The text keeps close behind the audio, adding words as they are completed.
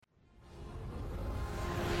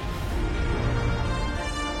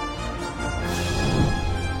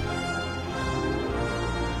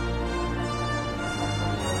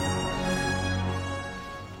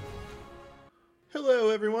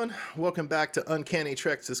everyone. Welcome back to Uncanny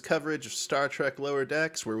Trek's coverage of Star Trek Lower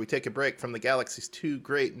Decks, where we take a break from the galaxy's two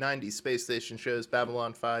great 90s space station shows,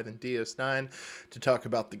 Babylon 5 and DS9, to talk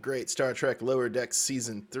about the great Star Trek Lower Decks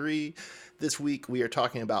Season 3. This week we are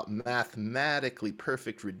talking about Mathematically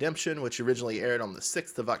Perfect Redemption, which originally aired on the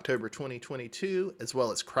 6th of October 2022, as well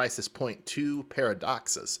as Crisis Point 2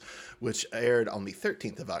 Paradoxus, which aired on the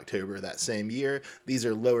 13th of October that same year. These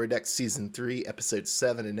are Lower Decks Season 3, Episodes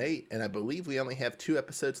 7 and 8, and I believe we only have 2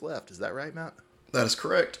 episodes left. Is that right, Matt? That is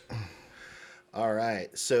correct. All right,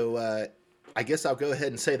 so I guess I'll go ahead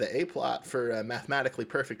and say the A-plot for Mathematically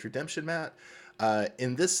Perfect Redemption, Matt.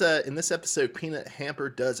 In this episode, Peanut Hamper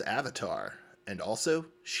does Avatar, and also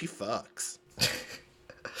she fucks.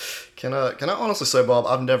 Can I honestly say, Bob,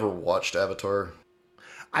 I've never watched Avatar.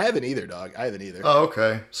 I haven't either, dog. I haven't either. Oh,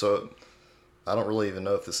 okay. So I don't really even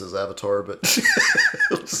know if this is Avatar, but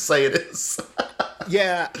let's say it is.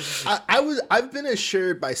 Yeah, I've been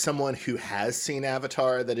assured by someone who has seen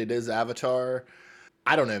Avatar that it is Avatar.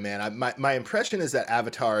 I don't know, man. My impression is that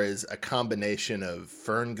Avatar is a combination of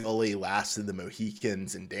Fern Gully, Last of the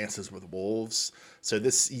Mohicans, and Dances with Wolves. So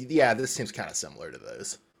this seems kind of similar to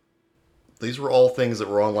those. These were all things that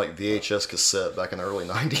were on like VHS cassette back in the early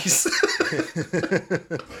 90s.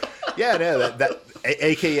 Yeah, no, that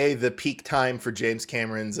AKA the peak time for James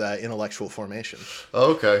Cameron's intellectual formation.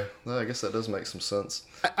 Oh, okay. Well, I guess that does make some sense.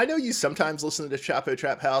 I know you sometimes listen to Chapo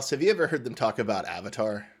Trap House. Have you ever heard them talk about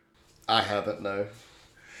Avatar? I haven't, no.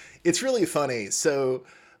 It's really funny. So,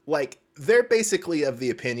 like, they're basically of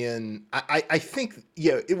the opinion, I think,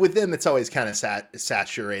 with them, it's always kind of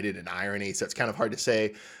saturated in irony, so it's kind of hard to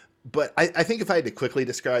say. But I think if I had to quickly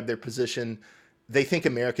describe their position, they think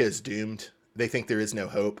America is doomed. They think there is no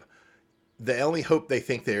hope. The only hope they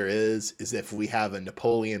think there is if we have a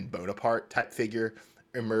Napoleon Bonaparte type figure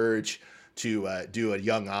emerge to do a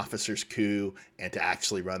young officer's coup and to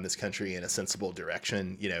actually run this country in a sensible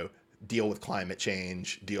direction, deal with climate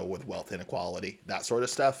change, deal with wealth inequality, that sort of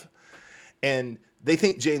stuff. And they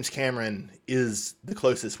think James Cameron is the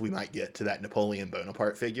closest we might get to that Napoleon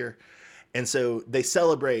Bonaparte figure. And so they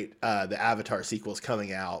celebrate the Avatar sequels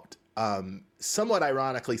coming out, somewhat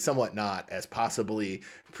ironically, somewhat not, as possibly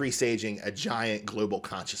presaging a giant global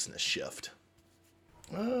consciousness shift.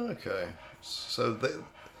 Okay. So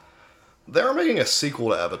they're making a sequel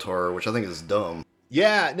to Avatar, which I think is dumb.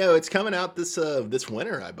 Yeah, no, it's coming out this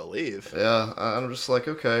winter, I believe. Yeah, I'm just like,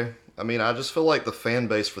 okay. I mean, I just feel like the fan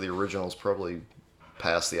base for the original is probably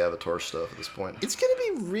past the Avatar stuff at this point. It's going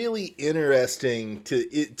to be really interesting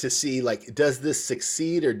to see, like, does this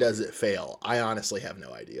succeed or does it fail? I honestly have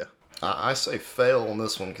no idea. I say fail on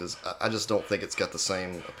this one because I just don't think it's got the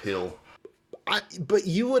same appeal. But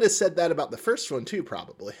you would have said that about the first one too,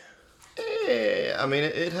 probably. I mean,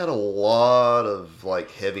 it had a lot of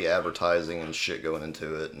like heavy advertising and shit going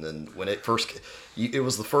into it, and then when it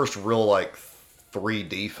was the first real like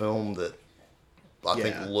 3D film that I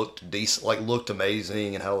think looked decent, like looked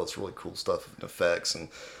amazing, and had all this really cool stuff and effects, and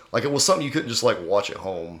like it was something you couldn't just like watch at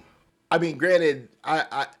home. I mean, granted,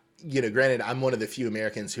 granted, I'm one of the few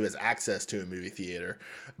Americans who has access to a movie theater,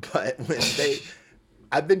 but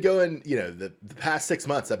I've been going, the past 6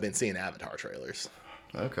 months, I've been seeing Avatar trailers.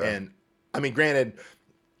 Okay. And I mean, granted,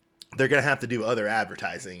 they're going to have to do other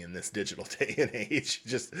advertising in this digital day and age.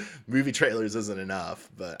 Just movie trailers isn't enough,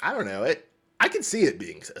 but I don't know. I can see it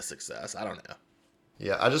being a success. I don't know.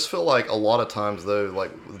 Yeah, I just feel like a lot of times, though,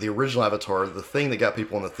 like the original Avatar, the thing that got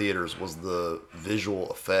people in the theaters was the visual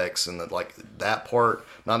effects and that part,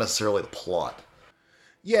 not necessarily the plot.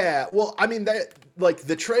 Yeah, well, I mean,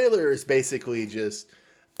 the trailer is basically just,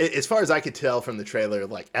 as far as I could tell from the trailer,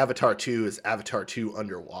 like Avatar 2 is Avatar 2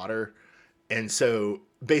 underwater. And so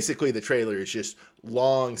basically the trailer is just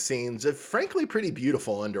long scenes of frankly pretty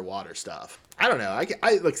beautiful underwater stuff. I don't know.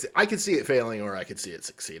 I could see it failing or I could see it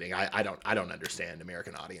succeeding. I don't understand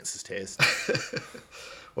American audiences' taste.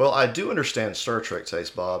 Well, I do understand Star Trek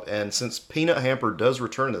taste, Bob. And since Peanut Hamper does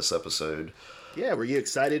return this episode. Yeah, were you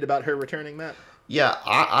excited about her returning, Matt? Yeah,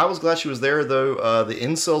 I was glad she was there, though. The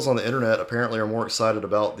incels on the internet apparently are more excited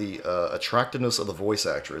about the attractiveness of the voice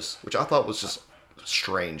actress, which I thought was just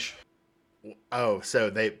strange. Oh, so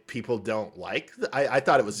people don't like? I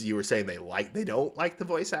thought it was you were saying they don't like the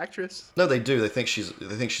voice actress. No, they do. They think she's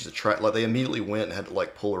attractive. Like they immediately went and had to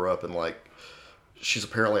like pull her up and like she's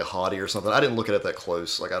apparently a hottie or something. I didn't look at it that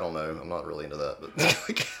close. Like I don't know. I'm not really into that.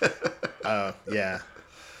 But yeah.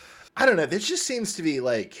 I don't know. There just seems to be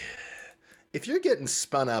like, if you're getting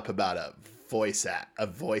spun up about a voice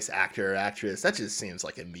actor or actress, that just seems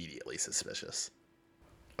like immediately suspicious.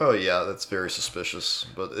 Oh yeah, that's very suspicious.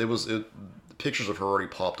 But pictures of her already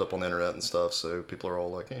popped up on the internet and stuff, so people are all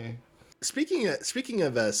like, eh. speaking of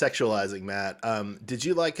sexualizing, Matt, did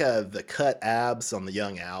you like the cut abs on the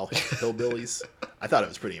young Al hillbillies? I thought it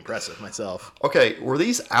was pretty impressive myself. Okay, were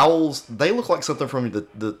these owls? They look like something from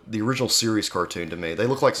the original series cartoon to me. They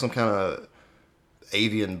look like some kind of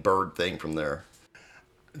avian bird thing from there.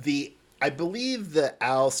 I believe the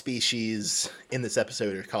owl species in this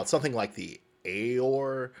episode are called something like the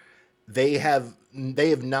Aor. They have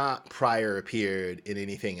not prior appeared in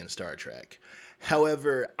anything in Star Trek.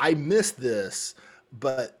 However, I missed this,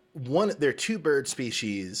 but there are two bird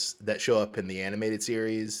species that show up in the animated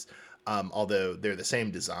series, although they're the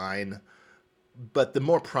same design. But the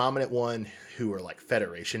more prominent one, who are like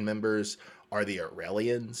Federation members, are the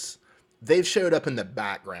Aurelians. They've showed up in the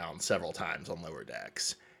background several times on Lower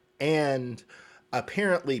Decks. And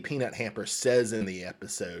apparently Peanut Hamper says in the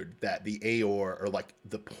episode that the Aor are like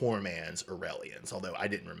the poor man's Aurelians, although I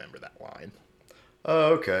didn't remember that line.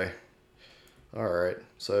 Oh, okay. All right.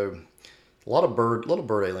 So a lot of bird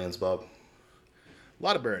aliens, Bob. A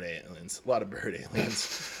lot of bird aliens.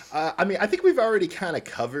 I mean, I think we've already kind of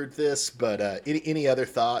covered this, but any other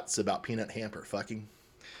thoughts about Peanut Hamper fucking?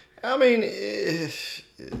 I mean,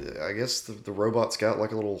 I guess the robot's got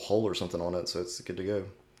like a little hole or something on it, so it's good to go.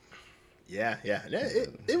 Yeah.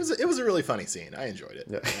 It was a really funny scene. I enjoyed it.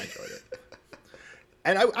 Yeah. I enjoyed it.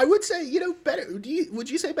 And I would say, better. Would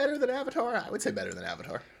you say better than Avatar? I would say better than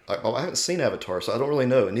Avatar. I haven't seen Avatar, so I don't really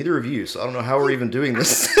know. Neither of you, so I don't know how we're even doing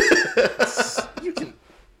this.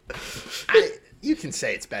 You can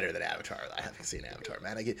say it's better than Avatar. I haven't seen Avatar,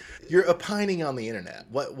 man. You're opining on the internet.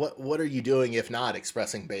 What are you doing if not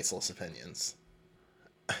expressing baseless opinions?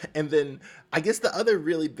 And then I guess the other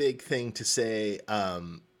really big thing to say.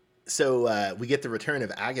 So we get the return of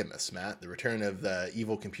Agamus, Matt, the return of the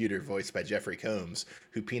evil computer voiced by Jeffrey Combs,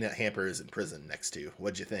 who Peanut Hamper is in prison next to.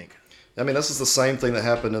 What'd you think? I mean, this is the same thing that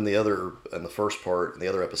happened in the first part, in the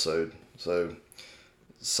other episode. So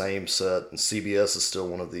same set, and CBS is still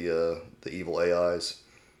one of the evil AIs.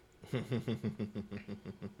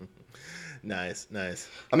 Nice.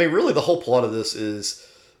 I mean, really, the whole plot of this is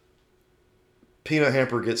Peanut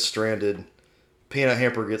Hamper gets stranded. Peanut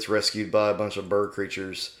Hamper gets rescued by a bunch of bird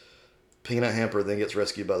creatures. Peanut Hamper then gets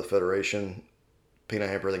rescued by the Federation. Peanut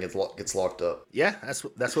Hamper then gets locked up. Yeah, that's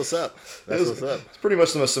what's up. What's up. It's pretty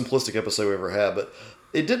much the most simplistic episode we ever had, but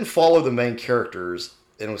it didn't follow the main characters,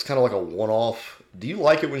 and it was kind of like a one-off. Do you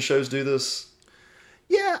like it when shows do this?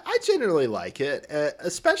 Yeah, I generally like it,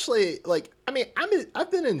 especially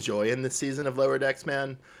I've been enjoying this season of Lower Decks,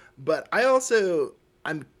 man. But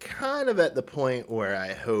I'm kind of at the point where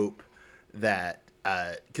I hope that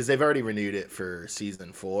because they've already renewed it for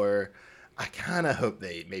season 4. I kind of hope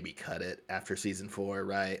they maybe cut it after season 4,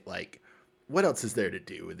 right? Like, what else is there to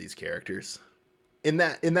do with these characters? In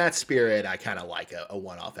that spirit, I kind of like a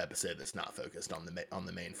one-off episode that's not focused on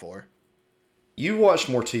the main 4. You watched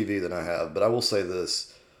more TV than I have, but I will say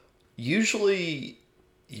this: usually,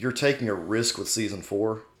 you're taking a risk with season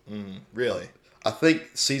 4. Really? I think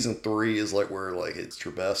season 3 is like where it's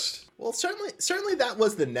your best. Well, certainly that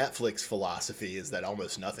was the Netflix philosophy, is that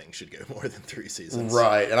almost nothing should go more than 3 seasons.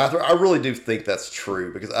 Right, and I really do think that's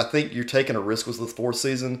true, because I think you're taking a risk with the 4th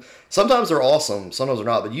season. Sometimes they're awesome, sometimes they're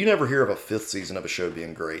not, but you never hear of a 5th season of a show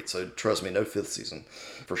being great, so trust me, no 5th season,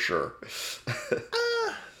 for sure.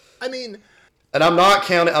 I mean... And I'm not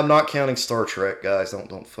counting Star Trek, guys.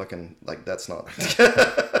 Don't fucking, that's not...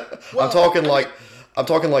 Well, I'm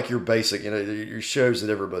talking like your basic, your shows that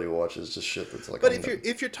everybody watches, just shit that's like. But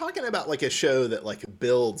if you're talking about like a show that like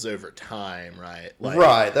builds over time, right?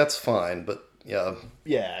 Right, that's fine, but yeah.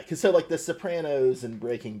 Yeah, because so like The Sopranos and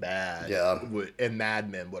Breaking Bad, and Mad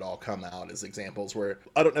Men would all come out as examples where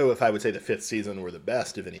I don't know if I would say the 5th season were the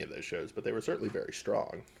best of any of those shows, but they were certainly very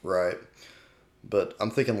strong. Right, but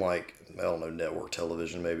I'm thinking like, I don't know, network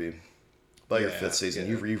television maybe. By your 5th season,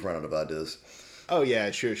 you've run out of ideas. Oh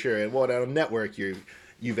yeah, sure. And on a network,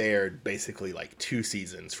 you've aired basically like 2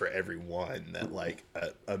 seasons for every one that like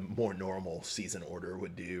a more normal season order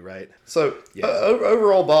would do, right? So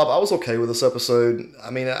overall, Bob, I was okay with this episode. I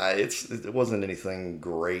mean, it wasn't anything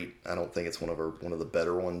great. I don't think it's one of the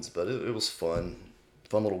better ones, but it was fun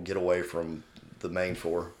little getaway from the main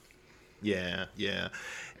 4. Yeah.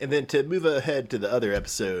 And then to move ahead to the other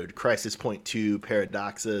episode, Crisis Point 2,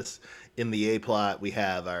 Paradoxus. In the A-plot, we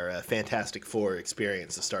have our Fantastic Four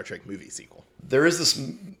experience, the Star Trek movie sequel. There is this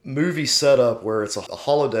movie setup where it's a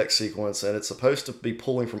holodeck sequence, and it's supposed to be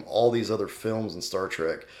pulling from all these other films in Star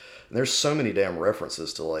Trek. And there's so many damn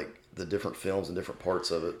references to, like, the different films and different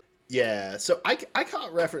parts of it. Yeah, so I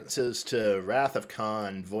caught references to Wrath of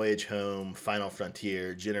Khan, Voyage Home, Final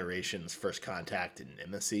Frontier, Generations, First Contact, and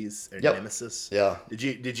Nemesis or Yep. Nemesis. Yeah.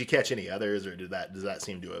 Did you catch any others, or does that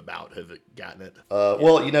seem to about have gotten it?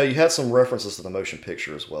 Well, you had some references to the motion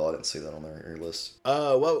picture as well. I didn't see that on your list.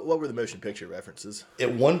 What were the motion picture references?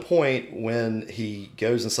 At one point, when he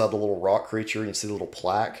goes inside the little rock creature, and you see the little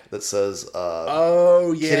plaque that says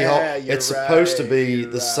Oh yeah, Kitty Hawk. you're It's supposed to be you're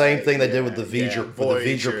the same thing they did with yeah, the V'ger, with the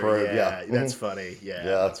Voyager, V'ger probe. Yeah, that's funny. Yeah,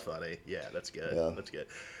 Yeah. that's funny. Yeah, that's good. Yeah. That's good.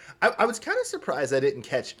 I was kind of surprised I didn't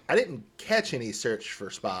catch any Search for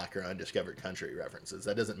Spock or Undiscovered Country references.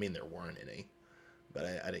 That doesn't mean there weren't any, but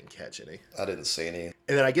I didn't catch any. I didn't see any.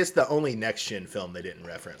 And then I guess the only next gen film they didn't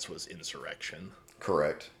reference was Insurrection.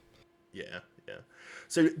 Correct. Yeah, yeah.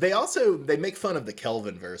 So they make fun of the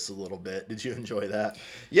Kelvin verse a little bit. Did you enjoy that?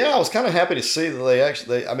 Yeah, I was kind of happy to see that they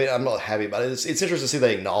actually. I mean, I'm not happy about it. It's interesting to see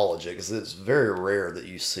they acknowledge it because it's very rare that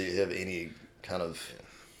you have any kind of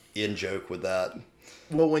in joke with that.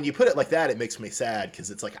 Well, when you put it like that, it makes me sad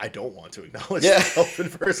because it's like I don't want to acknowledge Yeah. the Kelvin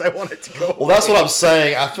verse. I want it to go. Well, that's what I'm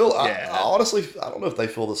saying. I feel. Yeah. I honestly, I don't know if they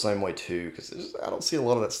feel the same way too because I don't see a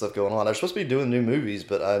lot of that stuff going on. They're supposed to be doing new movies,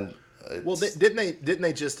 but Well, didn't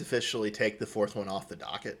they just officially take the fourth one off the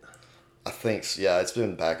docket? I think so. Yeah, it's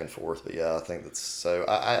been back and forth, but yeah, I think that's so.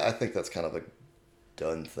 I think that's kind of a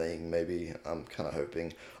done thing. Maybe I'm kind of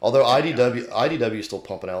hoping. Although IDW is still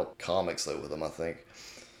pumping out comics though with them, I think,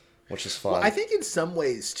 which is fun. Well, I think in some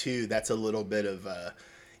ways too, that's a little bit of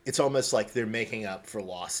it's almost like they're making up for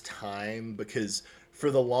lost time because for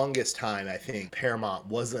the longest time, I think Paramount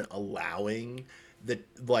wasn't allowing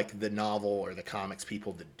the novel or the comics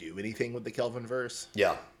people to do anything with the Kelvin verse.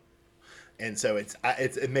 Yeah. And so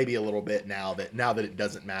it may be a little bit now that it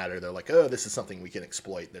doesn't matter. They're like, oh, this is something we can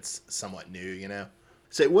exploit that's somewhat new.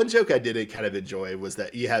 So one joke I did kind of enjoy was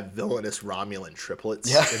that you have villainous Romulan triplets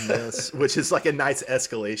in this, which is like a nice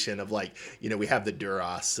escalation of like, we have the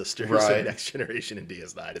Duras sisters Right. in Next Generation and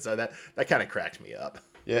DS9. So that kind of cracked me up.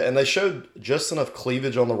 Yeah, and they showed just enough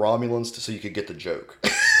cleavage on the Romulans so you could get the joke.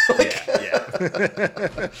 Yeah.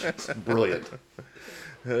 It's brilliant.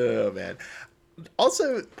 Oh man.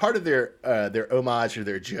 Also, part of their homage or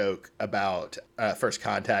their joke about First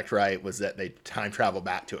Contact, right, was that they time travel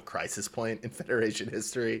back to a crisis point in Federation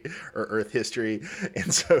history or Earth history,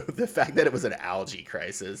 and so the fact that it was an algae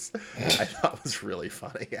crisis, I thought was really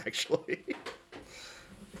funny, actually.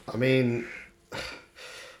 I mean,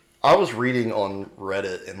 I was reading on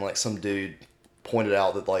Reddit and like some dude pointed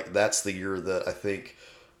out that like that's the year that I think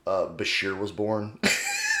Bashir was born.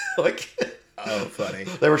 Like. Oh, funny.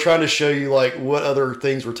 They were trying to show you like what other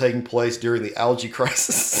things were taking place during the algae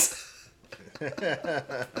crisis.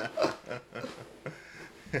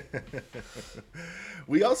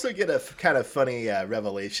 We also get a kind of funny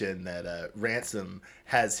revelation that Ransom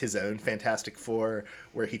has his own Fantastic Four,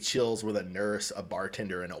 where he chills with a nurse, a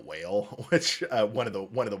bartender, and a whale, which one of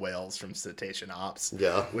the whales from Cetacean Ops.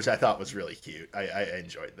 Yeah. Which I thought was really cute. I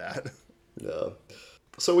enjoyed that. Yeah.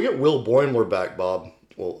 So we get Will Boimler back, Bob.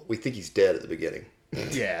 Well, we think he's dead at the beginning.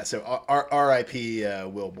 Yeah, so R.I.P.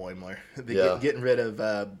 Will Boimler. Yeah. Getting rid of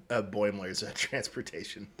Boimler's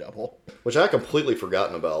transportation double. Which I completely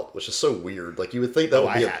forgotten about, which is so weird. Like you would think that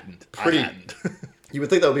would be I hadn't. You would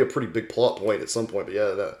think that would be a pretty big plot point at some point, but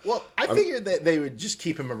yeah. Well, I figured that they would just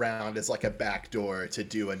keep him around as like a backdoor to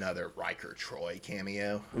do another Riker Troy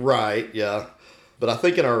cameo. Right, yeah. But I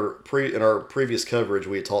think in our previous coverage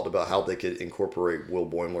we had talked about how they could incorporate Will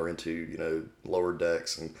Boimler into Lower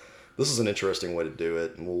Decks, and this is an interesting way to do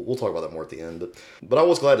it, and we'll talk about that more at the end. But I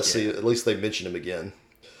was glad to see at least they mentioned him again.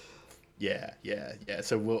 Yeah.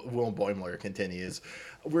 So Will Boimler continues.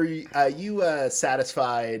 Were you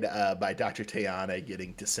satisfied by Dr. Tayana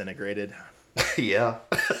getting disintegrated? Yeah,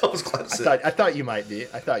 I was glad to see. I thought you might be.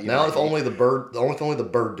 Now, if only the bird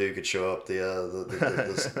dude could show up,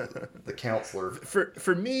 the counselor.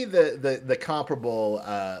 For me, the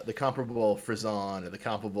comparable Frazon or the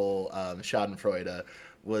comparable Schadenfreude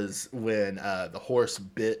was when the horse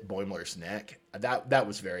bit Boimler's neck. That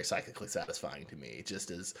was very psychically satisfying to me,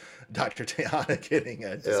 just as Dr. Tayana getting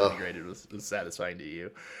disintegrated was satisfying to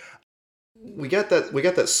you. We got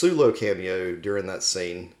that Sulu cameo during that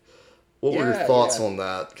scene. What were your thoughts on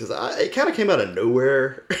that? Because it kind of came out of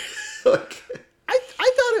nowhere. I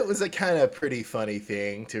thought it was a kind of pretty funny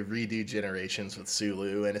thing to redo Generations with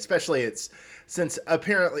Sulu, and especially since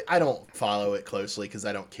apparently I don't follow it closely because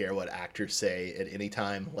I don't care what actors say at any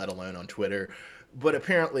time, let alone on Twitter. But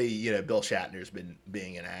apparently, Bill Shatner's been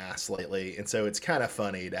being an ass lately, and so it's kind of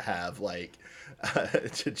funny to have to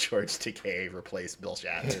George Takei replace Bill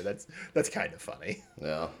Shatner. That's kind of funny.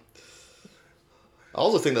 Yeah. I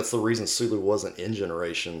also think that's the reason Sulu wasn't in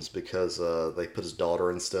Generations, because they put his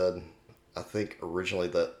daughter instead. I think originally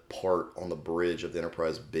that part on the bridge of the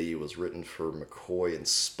Enterprise B was written for McCoy and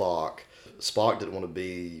Spock. Spock didn't want to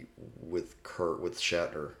be with Kirk, with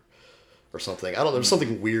Shatner or something. I don't know. There was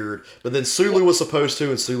something weird. But then Sulu was supposed to,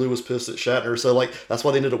 and Sulu was pissed at Shatner. So, like, that's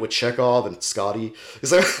why they ended up with Chekhov and Scotty.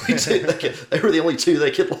 Because they were the only two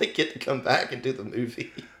they could, like, get to come back and do the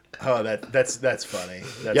movie. Oh, that's funny.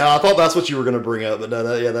 I thought that's what you were going to bring up. But no,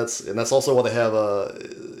 that's also why they have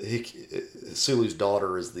Sulu's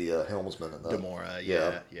daughter is the helmsman. In that. Demora,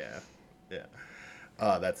 yeah.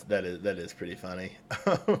 Oh, that is pretty funny.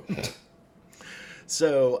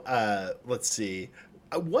 So, let's see.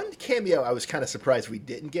 One cameo I was kind of surprised we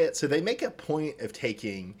didn't get. So they make a point of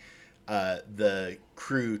taking the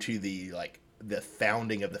crew to the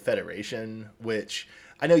founding of the Federation, which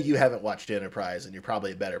I know you haven't watched Enterprise, and you're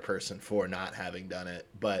probably a better person for not having done it.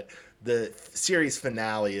 But the series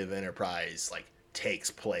finale of Enterprise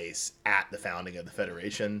takes place at the founding of the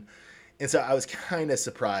Federation, and so I was kind of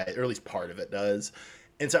surprised, or at least part of it does.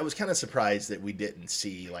 And so I was kind of surprised that we didn't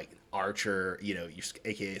see Archer,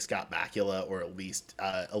 aka Scott Bakula, or at least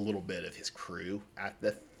a little bit of his crew at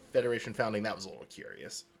the Federation founding. That was a little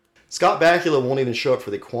curious. Scott Bakula won't even show up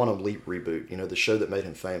for the Quantum Leap reboot, the show that made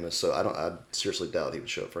him famous. So I seriously doubt he would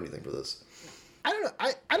show up for anything for this. I don't know.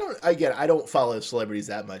 I don't follow celebrities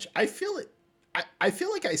that much. I feel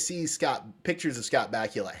like I see pictures of Scott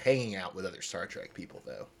Bakula hanging out with other Star Trek people,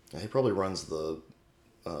 though. Yeah, he probably runs the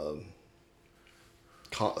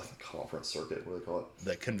conference circuit. What do they call it?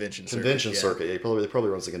 The convention circuit. Yeah, he probably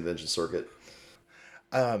runs the convention circuit.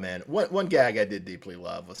 Oh man, one gag I did deeply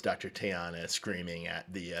love was Dr. Tiana screaming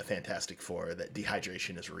at the Fantastic Four that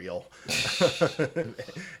dehydration is real,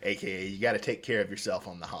 aka you got to take care of yourself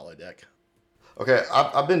on the holodeck. Okay,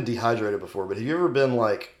 I've been dehydrated before, but have you ever been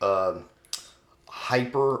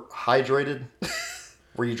hyper hydrated,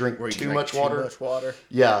 where you drink too much water? Too much water.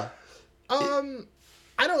 Yeah.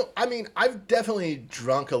 I've definitely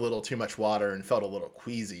drunk a little too much water and felt a little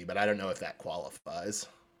queasy, but I don't know if that qualifies.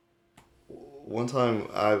 One time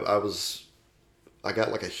I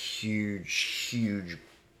got a huge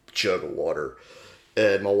jug of water,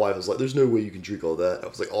 and my wife was like, "There's no way you can drink all that." I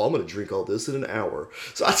was like, "Oh, I'm going to drink all this in an hour."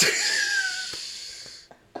 So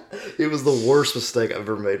it was the worst mistake I've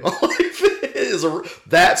ever made in my life.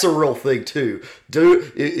 That's a real thing too.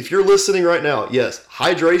 If you're listening right now, yes,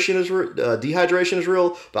 dehydration is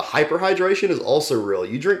real, but hyperhydration is also real.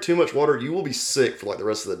 You drink too much water, you will be sick for the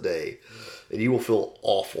rest of the day, and you will feel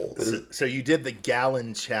awful. So you did the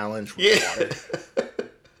gallon challenge with water.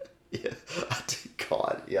 Yeah,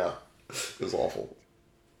 God, yeah, it was awful.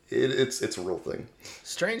 It's a real thing.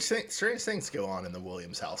 Strange things go on in the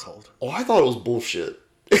Williams household. Oh, I thought it was bullshit.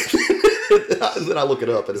 Then I look it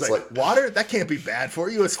up, and it's like water? That can't be bad for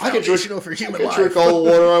you. It's foundational for human life. I can drink all the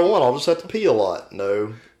water I want. I'll just have to pee a lot.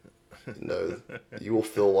 No, you will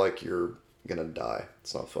feel like you're gonna die.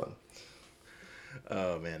 It's not fun.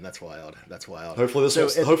 Oh man, that's wild. Hopefully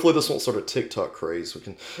this won't start a TikTok craze. We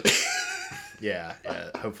can. Yeah.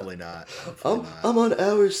 Hopefully not. I'm on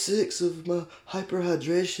hour 6 of my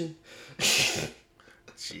hyperhydration.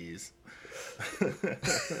 Jeez.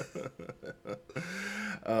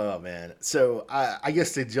 Oh man. So I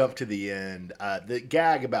guess to jump to the end, the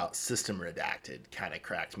gag about System Redacted kind of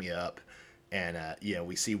cracked me up, and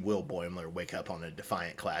we see Will Boimler wake up on a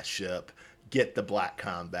Defiant class ship, get the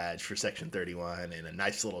BlackCom badge for Section 31, and a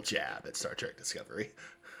nice little jab at Star Trek Discovery.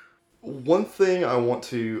 One thing I want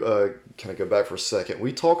to kind of go back for a second.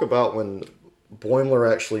 We talk about when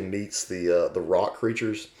Boimler actually meets the rock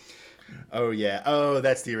creatures. Oh, yeah. Oh,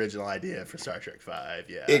 that's the original idea for Star Trek V,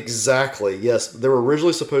 yeah. Exactly, yes. There were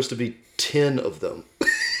originally supposed to be 10 of them.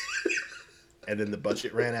 And then the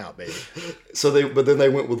budget ran out, baby. But then they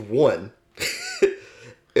went with one.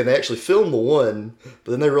 And they actually filmed the one,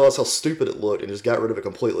 but then they realized how stupid it looked and just got rid of it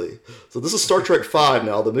completely. So this is Star Trek V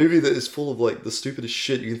now, the movie that is full of the stupidest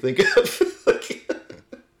shit you can think of.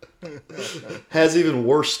 Has even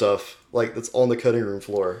worse stuff that's on the cutting room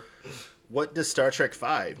floor. What does Star Trek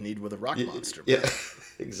V need with a rock monster? Yeah,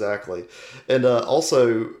 exactly. And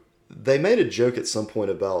also, they made a joke at some point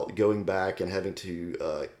about going back and having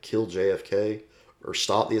to kill JFK or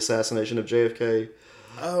stop the assassination of JFK.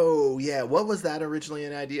 Oh, yeah. What was that originally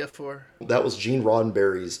an idea for? That was Gene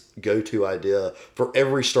Roddenberry's go-to idea for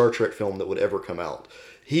every Star Trek film that would ever come out.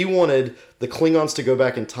 He wanted the Klingons to go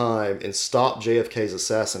back in time and stop JFK's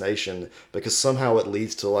assassination because somehow it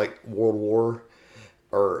leads to World War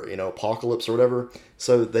or apocalypse or whatever.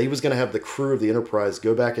 So they was going to have the crew of the Enterprise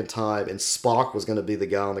go back in time, and Spock was going to be the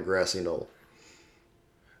guy on the grassy knoll.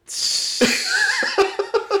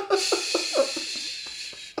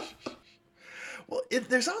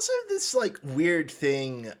 there's also this like weird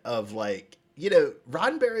thing of like,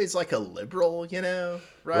 Roddenberry's like a liberal,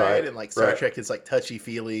 right? And like Star Trek is like touchy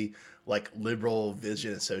feely, like liberal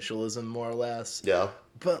vision of socialism, more or less. Yeah.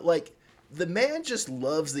 But like the man just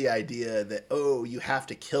loves the idea that, oh, you have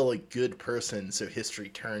to kill a good person so history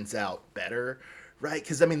turns out better, right?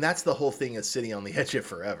 Because I mean that's the whole thing of City on the Edge of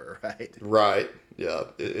Forever, right? Right. Yeah.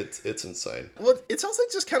 It's insane. Well, it's also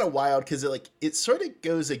just kind of wild because it sort of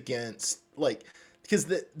goes against like, because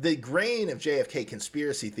the grain of JFK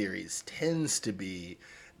conspiracy theories tends to be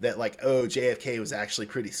that like, oh, JFK was actually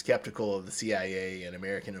pretty skeptical of the CIA and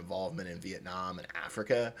American involvement in Vietnam and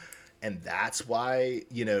Africa, and that's why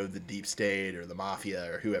the deep state or the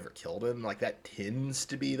mafia or whoever killed him. Like that tends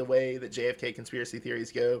to be the way that JFK conspiracy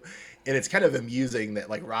theories go, and it's kind of amusing that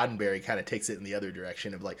like Roddenberry kind of takes it in the other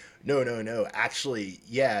direction of like, no, actually,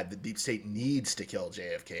 yeah, the deep state needs to kill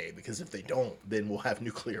JFK because if they don't, then we'll have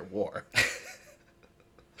nuclear war.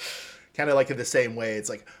 Kind of like in the same way, it's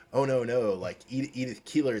like, oh no, like Edith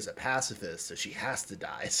Keeler is a pacifist, so she has to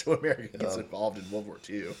die. So America gets involved in World War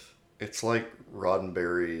II. It's like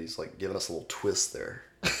Roddenberry's like giving us a little twist there.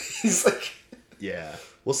 He's like, yeah.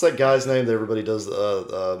 What's that guy's name that everybody does?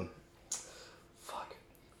 Fuck.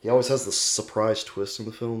 He always has the surprise twist in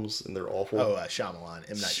the films, and they're awful. Oh, Shyamalan,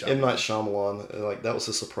 M. Night Shyamalan. M. Night Shyamalan, and like that was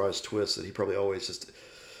a surprise twist that he probably always just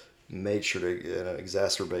made sure to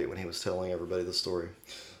exacerbate when he was telling everybody the story.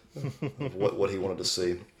 Of what he wanted to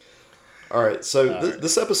see. All right, so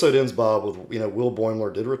this episode ends, Bob, with Will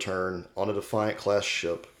Boimler did return on a Defiant class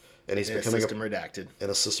ship, and he's becoming redacted in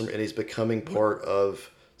a system, and he's becoming part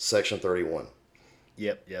of Section 31.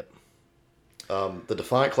 Yep. The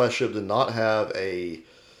Defiant class ship did not have a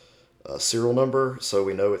serial number, so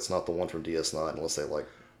we know it's not the one from DS9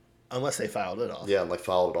 unless they filed it off. Yeah, and they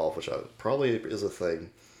filed it off, which probably is a thing.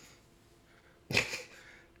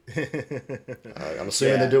 I'm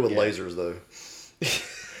assuming they do it with lasers, though.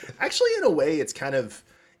 Actually, in a way, it's kind of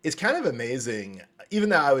amazing. Even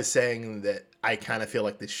though I was saying that I kind of feel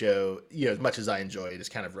like the show, as much as I enjoy it, is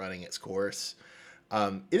kind of running its course.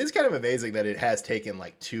 It is kind of amazing that it has taken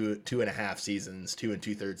like 2.5 seasons, 2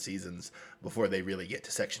 2/3 seasons before they really get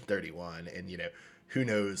to Section 31, and who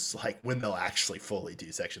knows like when they'll actually fully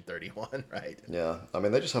do Section 31, right? Yeah, I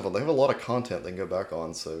mean they have a lot of content they can go back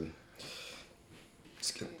on, so.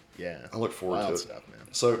 Yeah, I look forward to it. Stuff, man.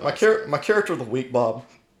 So my character of the week, Bob,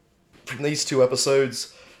 from these 2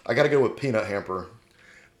 episodes, I got to go with Peanut Hamper.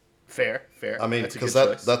 Fair. I mean, because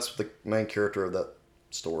that's the main character of that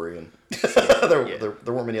story, and there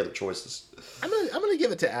weren't many other choices. I'm gonna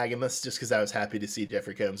give it to Agamus just because I was happy to see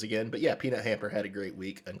Jeffrey Combs again. But yeah, Peanut Hamper had a great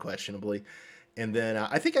week, unquestionably. And then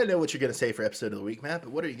I think I know what you're gonna say for episode of the week, Matt.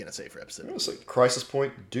 But what are you gonna say for episode? I'm gonna say Crisis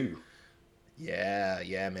Point Do.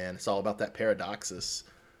 Yeah, man. It's all about that paradoxus.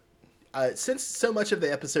 Since so much of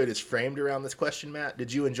the episode is framed around this question, Matt,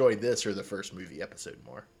 did you enjoy this or the first movie episode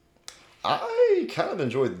more? I kind of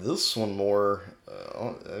enjoyed this one more.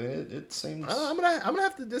 I mean, it seems. I'm gonna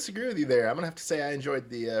have to disagree with you there. I'm gonna have to say I enjoyed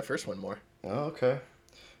the first one more. Oh, okay.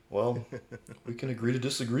 Well, we can agree to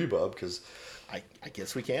disagree, Bob, because. I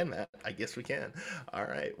guess we can, Matt. I guess we can. All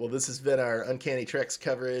right. Well, this has been our Uncanny Treks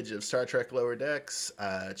coverage of Star Trek Lower Decks.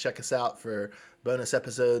 Check us out for bonus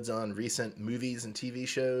episodes on recent movies and TV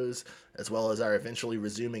shows, as well as our eventually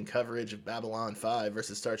resuming coverage of Babylon 5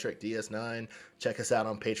 versus Star Trek DS9. Check us out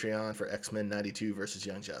on Patreon for X-Men 92 versus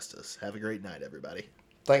Young Justice. Have a great night, everybody.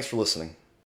 Thanks for listening.